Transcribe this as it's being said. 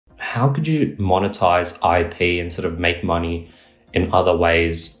how could you monetize IP and sort of make money in other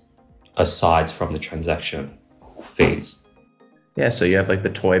ways aside from the transaction fees? Yeah, so you have like the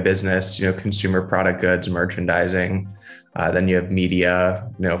toy business, consumer product goods, merchandising. Then you have media,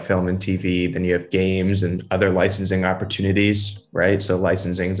 film and TV. Then you have games and other licensing opportunities, right? So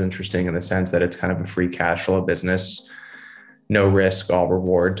licensing is interesting in the sense that it's kind of a free cash flow business, no risk, all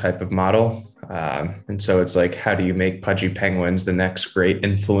reward type of model. And so it's like, how do you make Pudgy Penguins the next great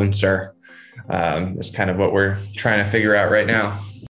influencer? Is kind of what we're trying to figure out right now.